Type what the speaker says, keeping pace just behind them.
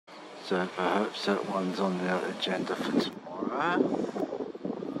So perhaps that one's on the agenda for tomorrow.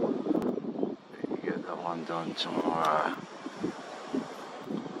 We can get that one done tomorrow.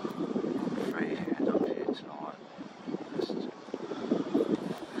 Freehand up here tonight. Just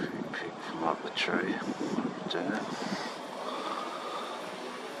pick from up the tree. Do it.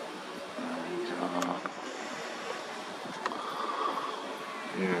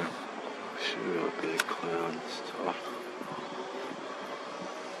 Yeah, should be a bit of cloud and stuff.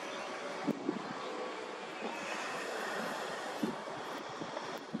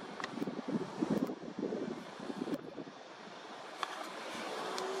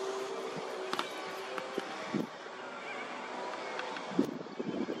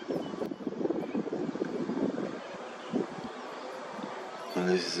 And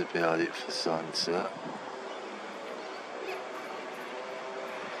this is about it for sunset.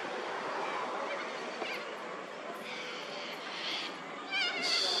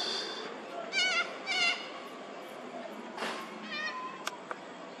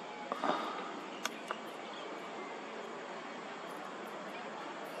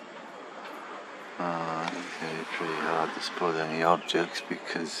 Okay, pretty hard to spot any objects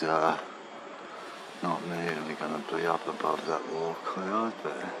because not many are going to be up above that little cloud,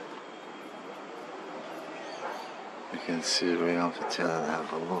 but we can sit around for 10 and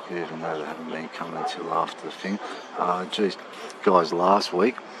have a look, even though they haven't been coming until after the thing. Geez, guys, last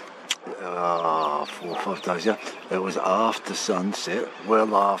week, 4 or 5 days ago, it was after sunset,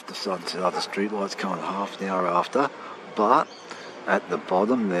 well after sunset, the street lights coming half an hour after, but at the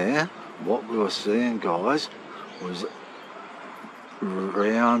bottom there, what we were seeing, guys, was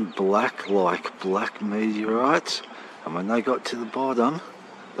round black, like black meteorites, and when they got to the bottom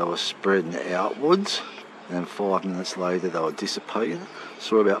they were spreading outwards, and then 5 minutes later they were dissipating.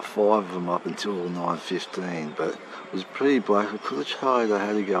 Saw about 5 of them up until 9:15, but it was pretty black. I could have tried, I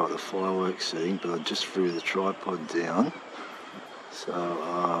had to go at the fireworks setting, but I just threw the tripod down,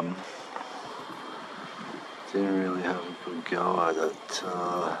 so didn't really have a good go at it,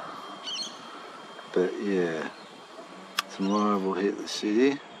 but yeah. Tomorrow we'll hit the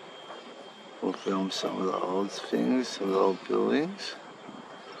city, we'll film some of the old things, some of the old buildings,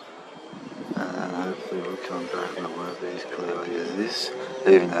 and then hopefully we'll come back and it won't be as cloudy as this,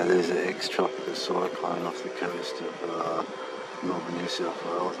 even though there's an ex-tropical cyclone off the coast of northern New South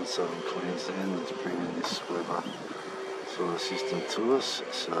Wales and southern Queensland that's bringing this weather sort of system to us,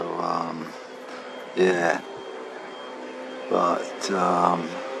 so yeah, but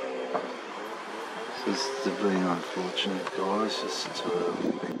it's been unfortunate, guys, just been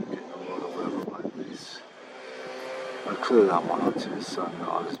getting a lot of weather like this. I could have done 1 or 2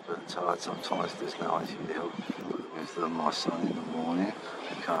 sunrises, but it's hard sometimes. There's no one here to help with my son in the morning.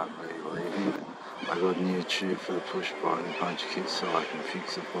 I can't really leave him. I got a new tube for the push bike and a bunch of kits so I can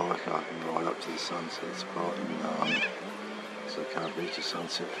fix the bike. I can ride up to the sunset spot, and so I can't reach the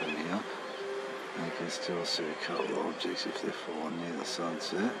sunset from here. And you can still see a couple of objects if they're falling near the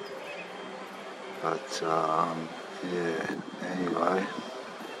sunset. But yeah, anyway,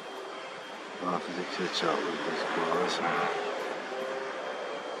 I'll have to catch up with these guys.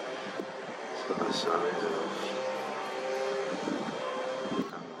 So sorry that I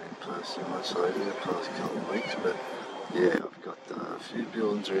haven't been posting much lately the past couple of weeks, but yeah, I've got a few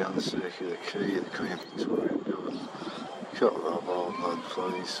buildings around the Circular Quay, the Queen Victoria building, a couple of old mud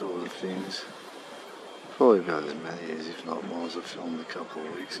floaty sort of things. Probably about as many as, if not more, as I filmed a couple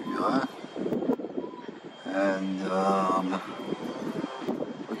of weeks ago. And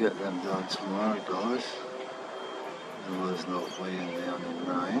we'll get them done tomorrow, guys. The weather's not weighing down in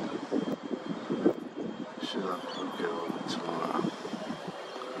rain. Should have a good go on tomorrow.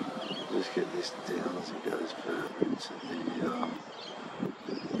 Just get this down as it goes further into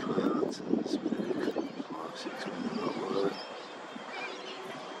the clouds and it's been 5-6 minutes of work.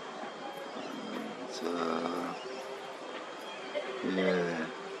 And yeah.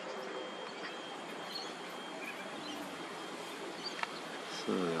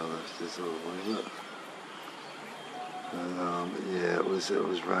 Sorry, I left this all with it. Yeah, it was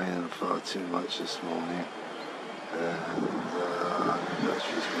raining far too much this morning, and the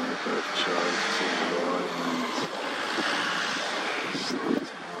batteries weren't both charged till right, and sleep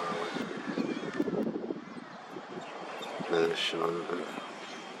tomorrow with a better shot of it.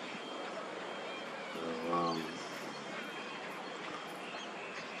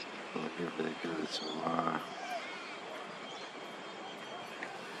 So, I'll give it a go tomorrow.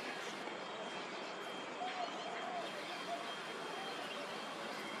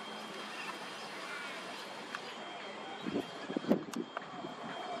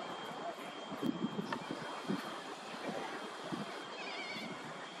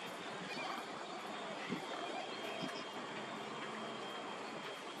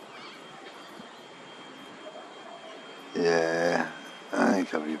 Yeah, I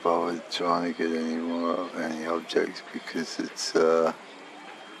ain't gonna be bothered trying to get any objects because it's not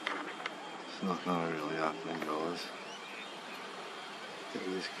gonna really happen, guys. Let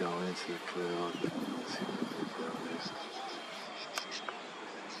me just go into the cloud and see what we do next.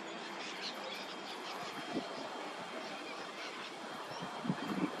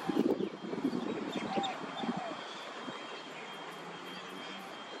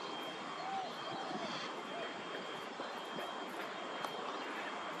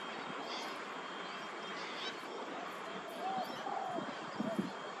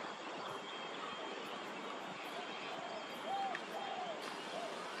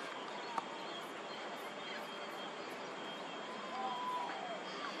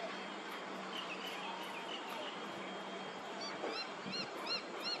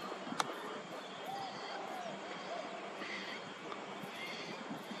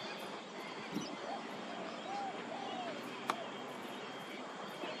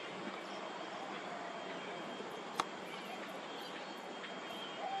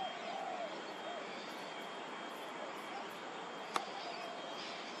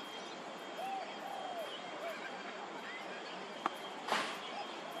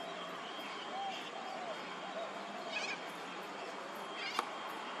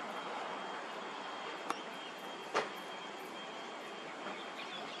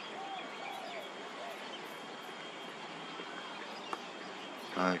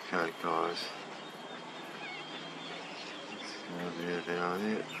 Okay, guys. It's gonna be about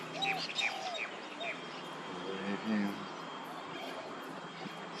it. Evening.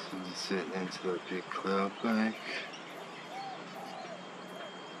 Sun sitting into that big cloud bank.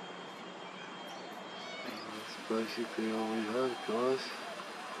 That's basically all we have, guys.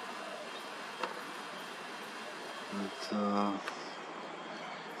 But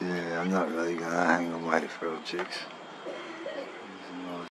yeah, I'm not really gonna hang and wait for objects.